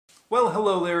Well,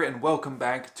 hello there and welcome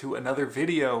back to another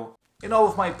video. In all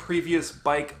of my previous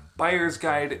bike buyer's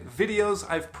guide videos,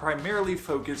 I've primarily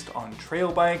focused on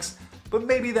trail bikes, but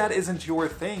maybe that isn't your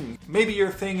thing. Maybe your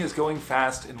thing is going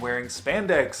fast and wearing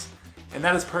spandex, and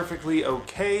that is perfectly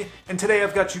okay. And today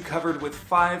I've got you covered with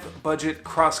 5 budget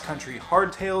cross-country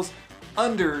hardtails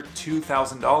under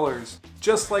 $2,000.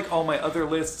 Just like all my other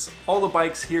lists, all the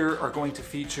bikes here are going to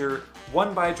feature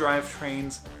 1x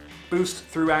drivetrains, boost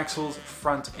through axles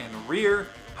front and rear,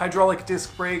 hydraulic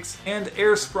disc brakes, and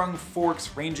air-sprung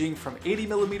forks ranging from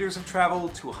 80mm of travel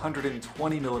to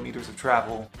 120mm of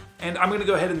travel. And I'm going to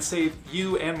go ahead and save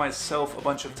you and myself a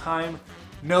bunch of time.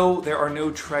 No, there are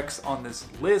no Treks on this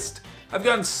list. I've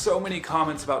gotten so many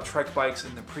comments about Trek bikes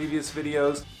in the previous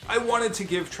videos. I wanted to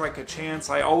give Trek a chance.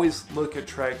 I always look at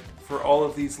Trek for all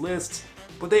of these lists,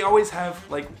 but they always have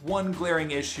like one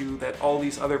glaring issue that all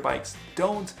these other bikes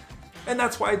don't, and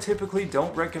that's why I typically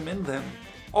don't recommend them.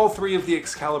 All 3 of the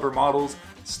Excalibur models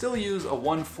still use a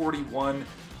 141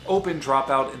 open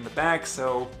dropout in the back,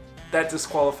 so that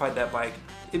disqualified that bike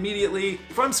immediately.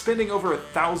 If I'm spending over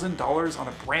 $1,000 on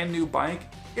a brand new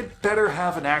bike, it better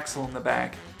have an axle in the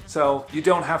back. So you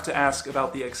don't have to ask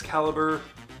about the Excalibur.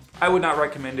 I would not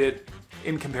recommend it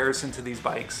in comparison to these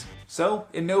bikes. So,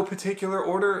 in no particular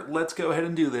order, let's go ahead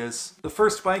and do this. The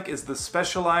first bike is the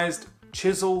Specialized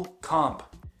Chisel Comp.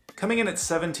 Coming in at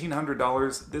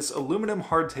 $1,700, this aluminum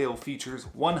hardtail features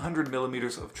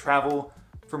 100mm of travel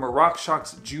from a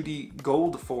RockShox Judy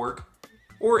Gold fork,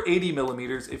 or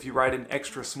 80mm if you ride an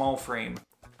extra small frame.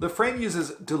 The frame uses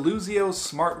Deluzio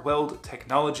Smart Weld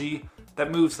technology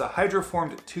that moves the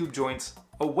hydroformed tube joints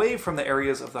away from the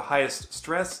areas of the highest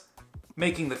stress,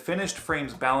 making the finished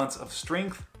frame's balance of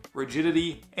strength,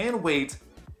 rigidity, and weight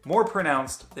more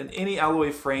pronounced than any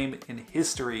alloy frame in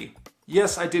history.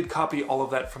 Yes, I did copy all of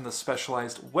that from the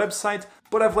Specialized website,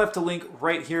 but I've left a link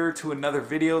right here to another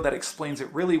video that explains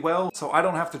it really well, so I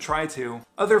don't have to try to.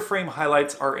 Other frame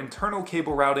highlights are internal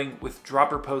cable routing with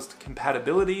dropper post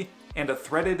compatibility and a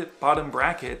threaded bottom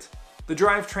bracket. The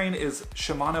drivetrain is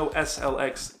Shimano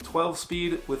SLX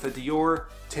 12-speed with a Dior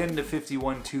 10 to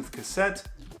 51 tooth cassette,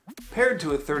 paired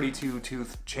to a 32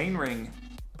 tooth chainring.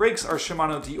 Brakes are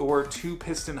Shimano Dior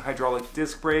 2-piston hydraulic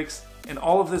disc brakes, and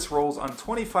all of this rolls on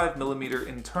 25mm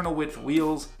internal width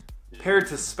wheels, paired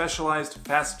to Specialized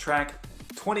Fast Track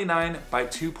 29 by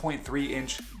 2.3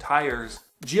 inch tires.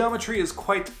 Geometry is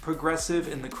quite progressive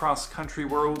in the cross-country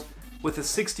world, with a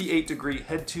 68-degree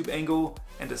head tube angle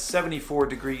and a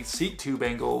 74-degree seat tube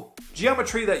angle.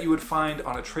 Geometry that you would find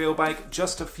on a trail bike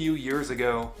just a few years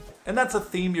ago. And that's a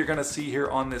theme you're going to see here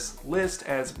on this list,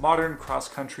 as modern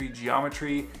cross-country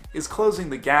geometry is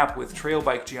closing the gap with trail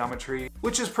bike geometry,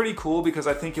 which is pretty cool because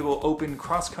I think it will open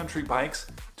cross-country bikes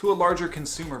to a larger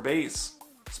consumer base.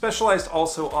 Specialized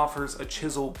also offers a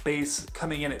chisel base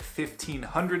coming in at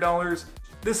 $1,500.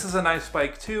 This is a nice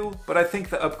bike too, but I think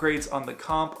the upgrades on the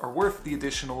comp are worth the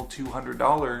additional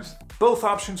 $200. Both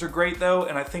options are great though,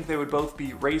 and I think they would both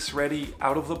be race ready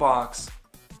out of the box.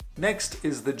 Next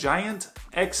is the Giant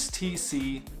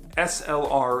XTC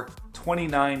SLR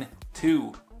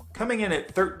 29-2. Coming in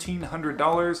at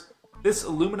 $1,300, this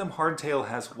aluminum hardtail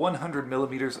has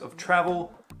 100mm of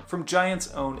travel from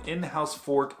Giant's own in-house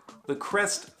fork, the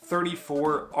Crest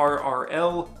 34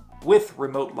 RRL with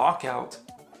remote lockout.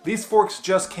 These forks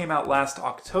just came out last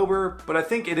October, but I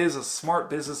think it is a smart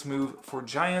business move for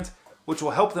Giant, which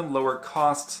will help them lower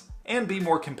costs and be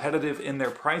more competitive in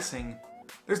their pricing.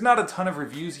 There's not a ton of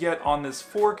reviews yet on this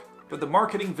fork, but the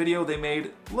marketing video they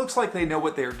made looks like they know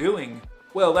what they're doing.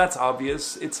 Well, that's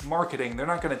obvious. It's marketing. They're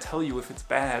not going to tell you if it's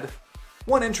bad.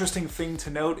 One interesting thing to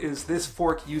note is this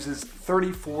fork uses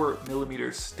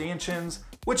 34mm stanchions,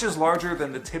 which is larger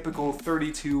than the typical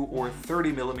 32 or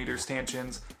 30mm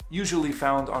stanchions usually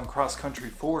found on cross-country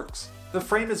forks. The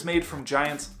frame is made from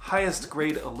Giant's highest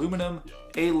grade aluminum,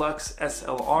 A-Lux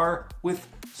SLR, with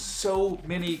so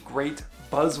many great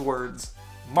buzzwords.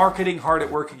 Marketing hard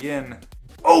at work again.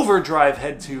 Overdrive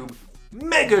head tube,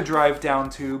 mega drive down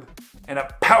tube, and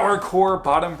a power core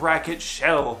bottom bracket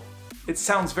shell. It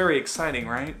sounds very exciting,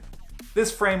 right?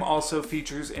 This frame also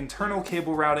features internal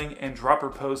cable routing and dropper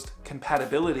post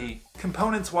compatibility.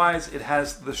 Components-wise, it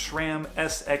has the SRAM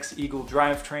SX Eagle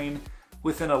drivetrain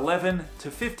with an 11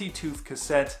 to 50 tooth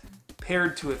cassette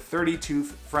paired to a 30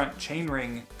 tooth front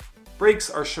chainring. Brakes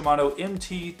are Shimano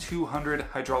MT200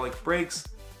 hydraulic brakes,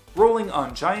 rolling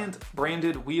on Giant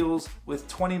branded wheels with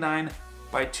 29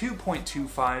 by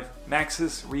 2.25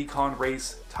 Maxxis Recon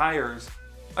Race tires.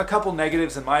 A couple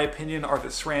negatives in my opinion are the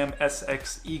SRAM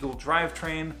SX Eagle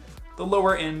drivetrain, the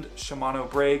lower end Shimano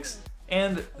brakes,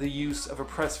 and the use of a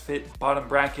press fit bottom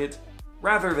bracket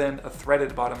rather than a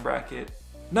threaded bottom bracket.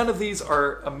 None of these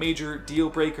are a major deal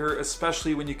breaker,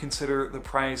 especially when you consider the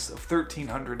price of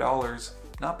 $1,300.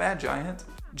 Not bad, Giant.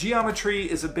 Geometry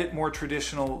is a bit more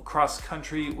traditional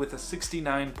cross-country with a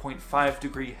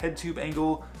 69.5-degree head tube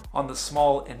angle on the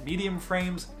small and medium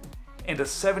frames, and a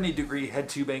 70-degree head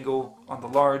tube angle on the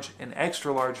large and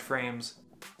extra large frames.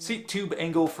 Seat tube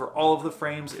angle for all of the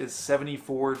frames is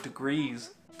 74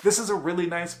 degrees. This is a really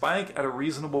nice bike at a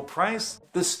reasonable price.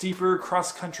 The steeper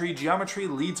cross-country geometry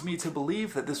leads me to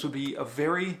believe that this would be a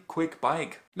very quick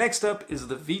bike. Next up is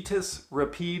the Vitus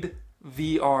Rapide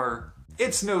VR.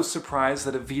 It's no surprise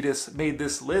that Vitus made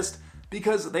this list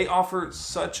because they offer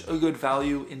such a good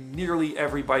value in nearly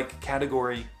every bike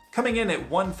category. Coming in at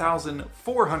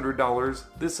 $1,400,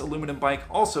 this aluminum bike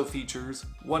also features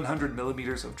 100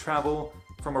 millimeters of travel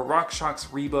from a RockShox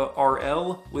Reba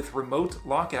RL with remote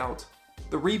lockout.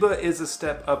 The Reba is a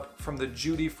step up from the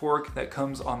Judy fork that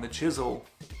comes on the Chisel.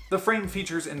 The frame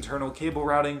features internal cable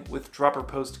routing with dropper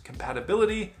post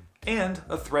compatibility and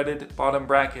a threaded bottom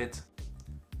bracket.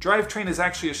 Drivetrain is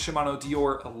actually a Shimano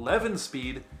Dior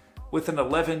 11-speed with an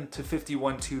 11 to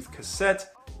 51 tooth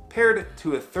cassette paired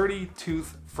to a 30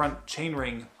 tooth front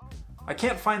chainring. I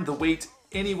can't find the weight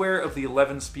anywhere of the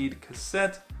 11-speed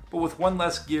cassette, but with one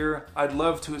less gear, I'd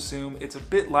love to assume it's a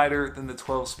bit lighter than the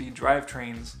 12-speed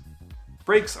drivetrains.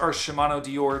 Brakes are Shimano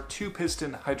Dior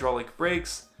 2-piston hydraulic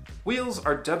brakes. Wheels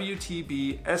are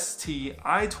WTB ST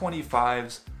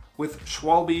I-25s with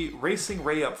Schwalbe Racing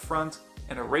Ray up front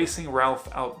and a Racing Ralph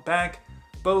out back,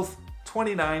 both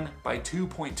 29 by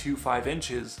 2.25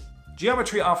 inches.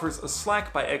 Geometry offers a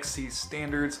slack by XC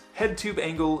standards head tube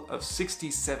angle of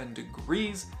 67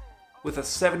 degrees with a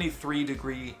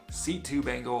 73-degree seat tube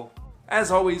angle.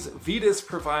 As always, Vitus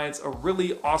provides a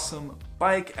really awesome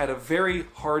bike at a very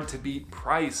hard to beat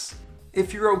price.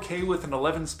 If you're okay with an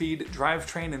 11-speed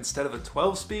drivetrain instead of a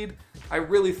 12-speed, I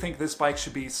really think this bike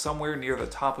should be somewhere near the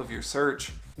top of your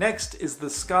search. Next is the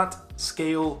Scott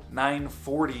Scale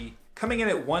 940. Coming in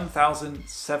at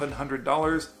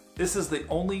 $1,700, this is the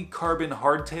only carbon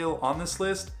hardtail on this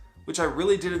list, which I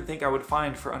really didn't think I would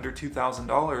find for under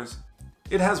 $2,000.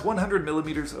 It has 100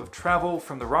 millimeters of travel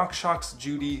from the RockShox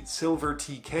Judy Silver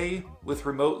TK with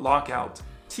remote lockout.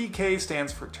 TK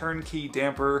stands for turnkey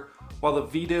damper, while the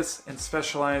Vitus and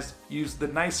Specialized use the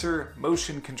nicer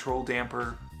motion control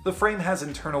damper. The frame has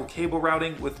internal cable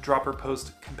routing with dropper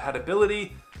post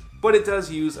compatibility, but it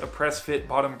does use a press fit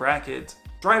bottom bracket.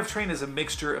 Drivetrain is a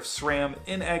mixture of SRAM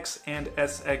NX and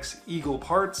SX Eagle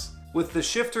parts, with the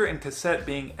shifter and cassette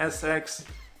being SX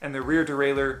and the rear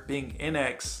derailleur being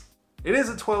NX. It is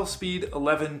a 12-speed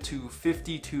 11 to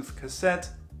 50 tooth cassette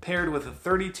paired with a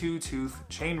 32 tooth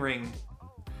chainring.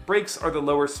 Brakes are the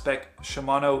lower spec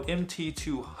Shimano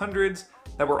MT200s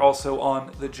that were also on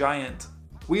the Giant.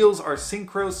 Wheels are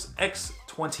Synchros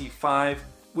X25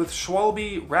 with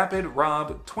Schwalbe Rapid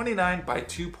Rob 29 by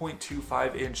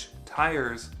 2.25 inch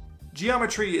tires.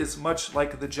 Geometry is much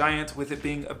like the Giant, with it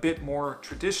being a bit more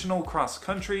traditional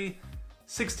cross-country,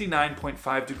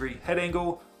 69.5 degree head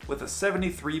angle with a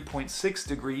 73.6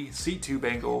 degree seat tube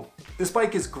angle. This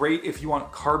bike is great if you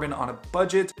want carbon on a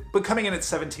budget, but coming in at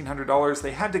 $1,700,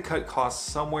 they had to cut costs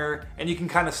somewhere, and you can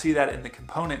kind of see that in the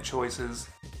component choices.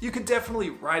 You could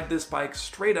definitely ride this bike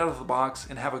straight out of the box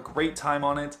and have a great time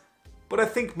on it, but I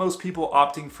think most people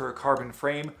opting for a carbon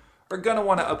frame are gonna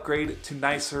want to upgrade to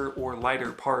nicer or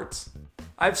lighter parts.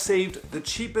 I've saved the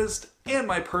cheapest and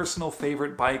my personal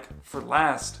favorite bike for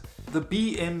last, the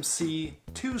BMC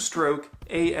 2-stroke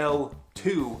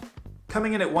AL2.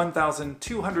 Coming in at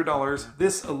 $1,200,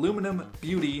 this aluminum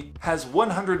beauty has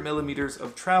 100 millimeters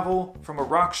of travel from a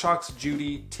RockShox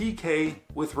Judy TK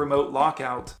with remote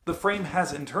lockout. The frame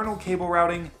has internal cable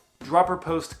routing, dropper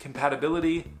post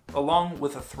compatibility, along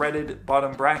with a threaded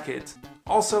bottom bracket.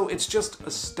 Also, it's just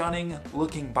a stunning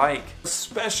looking bike,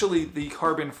 especially the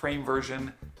carbon frame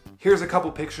version. Here's a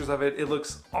couple pictures of it, it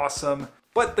looks awesome.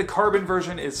 But the carbon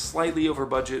version is slightly over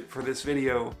budget for this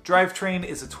video. Drivetrain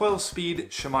is a 12-speed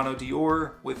Shimano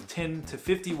Dior with 10 to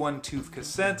 51 tooth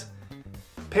cassette,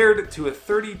 paired to a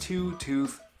 32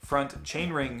 tooth front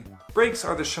chainring. Brakes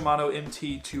are the Shimano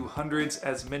MT200s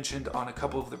as mentioned on a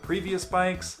couple of the previous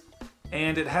bikes,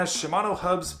 and it has Shimano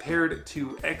hubs paired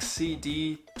to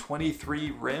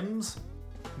XCD23 rims.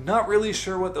 Not really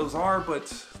sure what those are,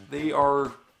 but they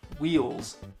are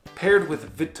wheels. Paired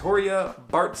with Vittoria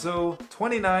Barzo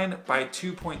 29 by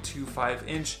 2.25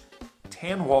 inch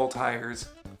tan wall tires.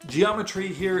 Geometry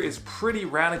here is pretty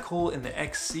radical in the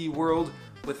XC world,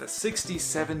 with a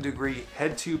 67 degree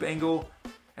head tube angle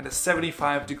and a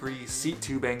 75 degree seat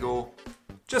tube angle.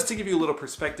 Just to give you a little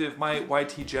perspective, my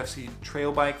YT Jeffsy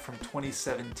trail bike from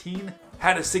 2017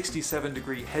 had a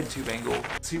 67-degree head tube angle.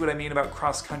 See what I mean about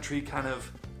cross-country kind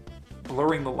of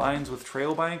blurring the lines with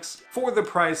trail bikes? For the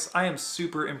price, I am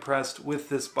super impressed with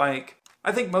this bike.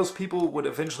 I think most people would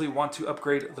eventually want to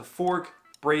upgrade the fork,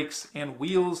 brakes, and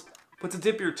wheels, but to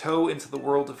dip your toe into the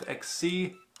world of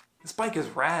XC, this bike is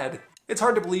rad. It's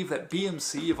hard to believe that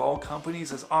BMC of all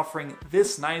companies is offering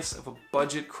this nice of a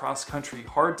budget cross-country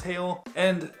hardtail,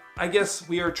 and I guess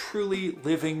we are truly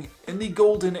living in the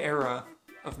golden era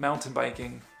of mountain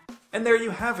biking. And there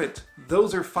you have it.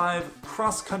 Those are 5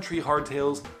 cross-country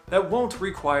hardtails that won't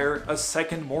require a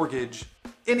second mortgage.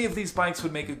 Any of these bikes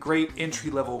would make a great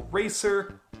entry-level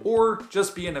racer, or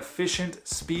just be an efficient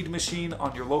speed machine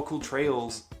on your local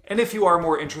trails. And if you are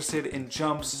more interested in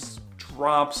jumps,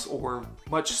 drops, or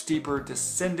much steeper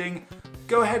descending,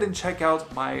 go ahead and check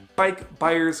out my Bike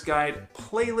Buyer's Guide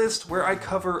playlist where I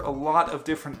cover a lot of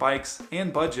different bikes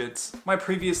and budgets. My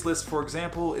previous list, for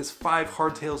example, is 5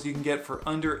 hardtails you can get for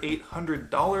under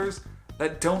 $800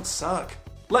 that don't suck.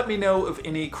 Let me know of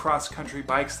any cross-country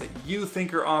bikes that you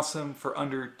think are awesome for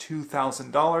under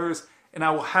 $2,000, and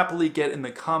I will happily get in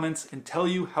the comments and tell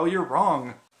you how you're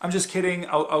wrong. I'm just kidding.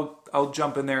 I'll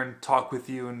jump in there and talk with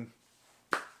you and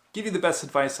give you the best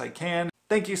advice I can.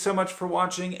 Thank you so much for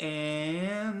watching,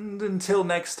 and until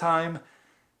next time,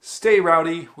 stay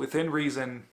rowdy within reason.